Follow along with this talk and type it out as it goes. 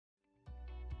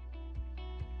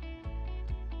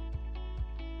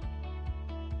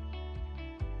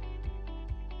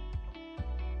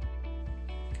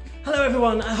Hello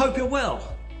everyone, I hope you're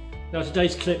well. Now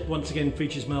today's clip once again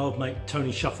features my old mate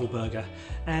Tony Shuffleberger,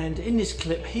 and in this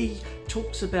clip he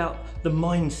talks about the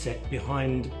mindset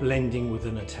behind blending with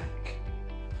an attack.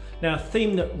 Now a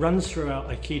theme that runs throughout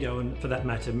Aikido, and for that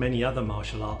matter many other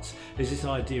martial arts, is this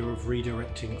idea of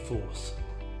redirecting force.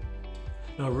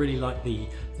 Now I really like the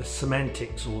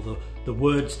semantics or the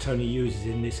words Tony uses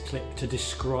in this clip to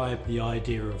describe the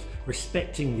idea of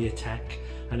respecting the attack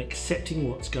and accepting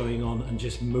what's going on and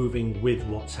just moving with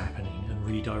what's happening and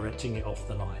redirecting it off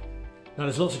the line. Now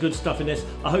there's lots of good stuff in this.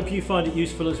 I hope you find it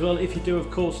useful as well. If you do,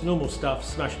 of course, normal stuff,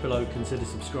 smash below, consider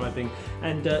subscribing,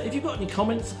 and if you've got any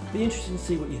comments, I'd be interested to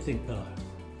see what you think below.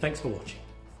 Thanks for watching.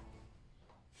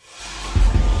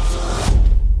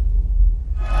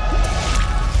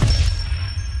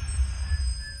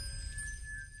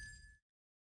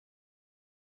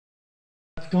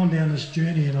 I've gone down this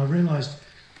journey and I realised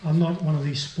I'm not one of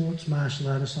these sports martial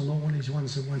artists. I'm not one of these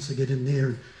ones that wants to get in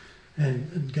there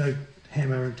and go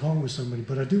hammer and tong with somebody,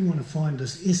 but I do want to find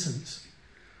this essence,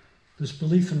 this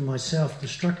belief in myself, the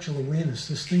structural awareness,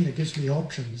 this thing that gives me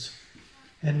options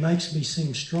and makes me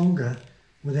seem stronger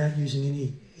without using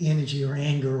any energy or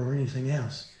anger or anything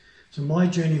else. So my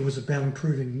journey was about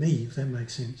improving me, if that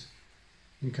makes sense.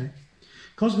 Okay?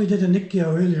 Because we did an Aikido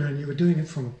earlier and you were doing it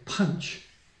from a punch,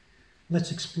 let's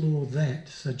explore that.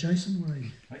 So Jason, where are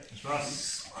you?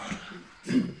 That's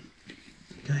right.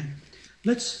 Okay.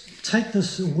 Let's take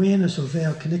this awareness of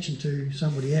our connection to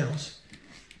somebody else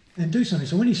and do something.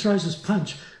 So when he throws his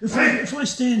punch, if I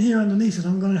stand here underneath it,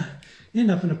 I'm going to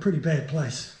end up in a pretty bad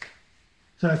place.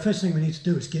 So the first thing we need to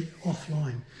do is get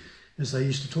offline, as they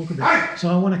used to talk about. So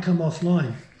I want to come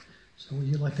offline. So would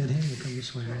you like that hand to come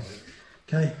this way, right?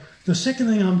 Okay. The second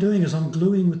thing I'm doing is I'm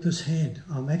gluing with this hand.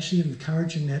 I'm actually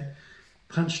encouraging that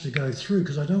punch to go through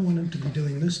because I don't want him to be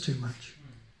doing this too much.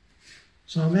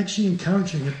 So I'm actually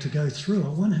encouraging it to go through. I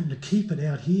want him to keep it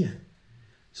out here.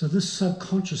 So this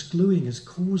subconscious gluing is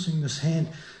causing this hand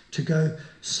to go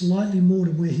slightly more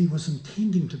to where he was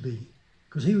intending to be,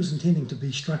 because he was intending to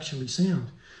be structurally sound.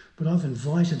 But I've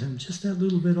invited him just that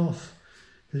little bit off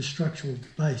his structural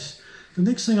base. The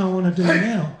next thing I want to do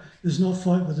now is not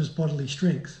fight with his bodily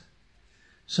strength.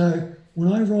 So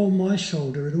when I roll my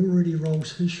shoulder, it already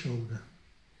rolls his shoulder.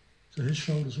 So his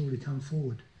shoulder's already come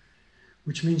forward,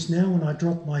 which means now when I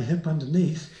drop my hip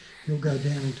underneath, he'll go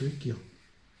down into Aikido.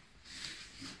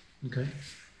 Okay?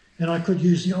 And I could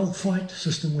use the old fight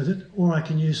system with it, or I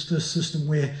can use this system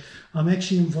where I'm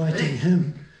actually inviting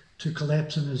him to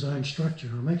collapse in his own structure.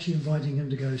 I'm actually inviting him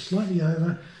to go slightly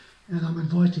over, and I'm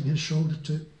inviting his shoulder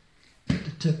to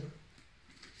tip.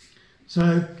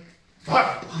 So,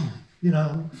 you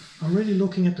know, I'm really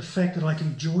looking at the fact that I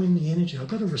can join the energy. I've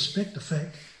got to respect the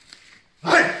fact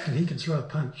that he can throw a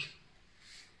punch.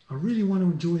 I really want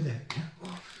to enjoy that.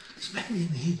 Oh, smack me in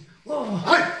the head.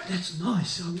 Oh, that's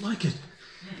nice. I like it.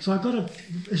 So I've got to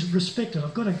respect it.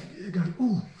 I've got to go,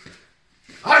 oh,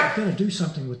 I've got to do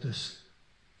something with this.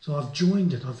 So I've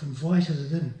joined it. I've invited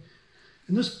it in.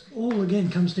 And this all, again,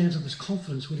 comes down to this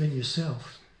confidence within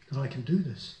yourself that I can do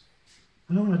this.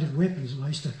 I know when I did weapons,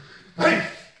 and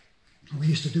we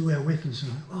used to do our weapons,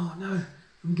 and oh, no,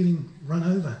 I'm getting run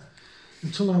over.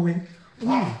 Until I went,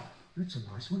 oh, that's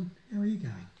a nice one. How are you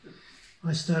going?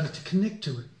 I started to connect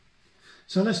to it.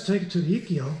 So let's take it to the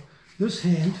Aikido. This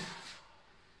hand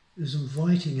is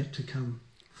inviting it to come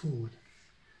forward.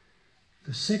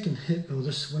 The second hip, or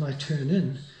this when I turn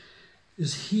in,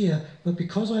 is here, but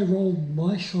because I roll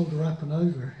my shoulder up and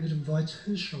over, it invites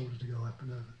his shoulder to go up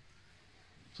and over.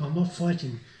 So I'm not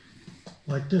fighting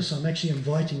like this. I'm actually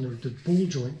inviting the ball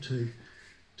joint to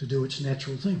do its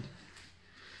natural thing.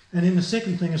 And then the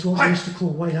second thing is what we used to call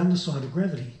weight underside of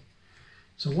gravity.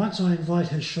 So once I invite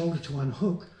his shoulder to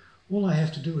unhook, all I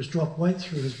have to do is drop weight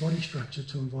through his body structure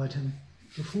to invite him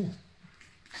to fall.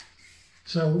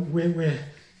 So we're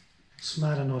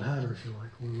smarter, not harder, if you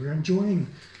like. We're enjoying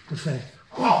the fact,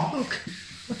 oh, look,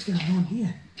 what's going on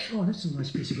here? Oh, that's a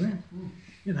nice piece of ground,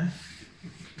 you know.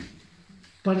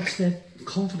 But it's that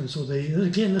confidence, or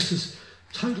again, this is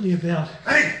totally about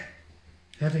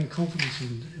having confidence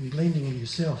in blending in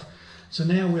yourself. So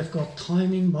now we've got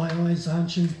timing, my eyes,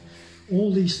 zanshin,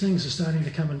 all these things are starting to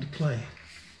come into play.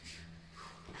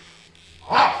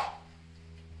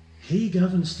 He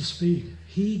governs the speed.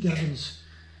 He governs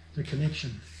the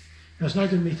connection. Now, it's no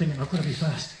good me thinking, I've got to be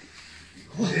fast.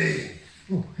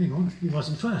 Oh, hang on, he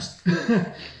wasn't fast.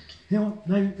 Hang on,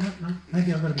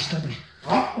 maybe I've got to be stubborn.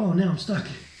 Oh, now I'm stuck.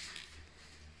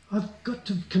 I've got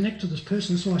to connect to this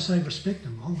person, so I say respect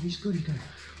him. Oh, he's good. He's going,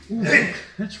 oh, look,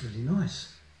 that's really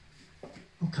nice.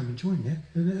 I'll come and join that.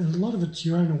 And a lot of it's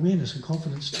your own awareness and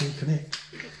confidence to connect.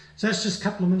 So that's just a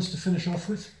couple of minutes to finish off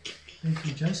with. Thank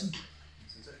you, Jason.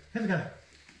 Have a go.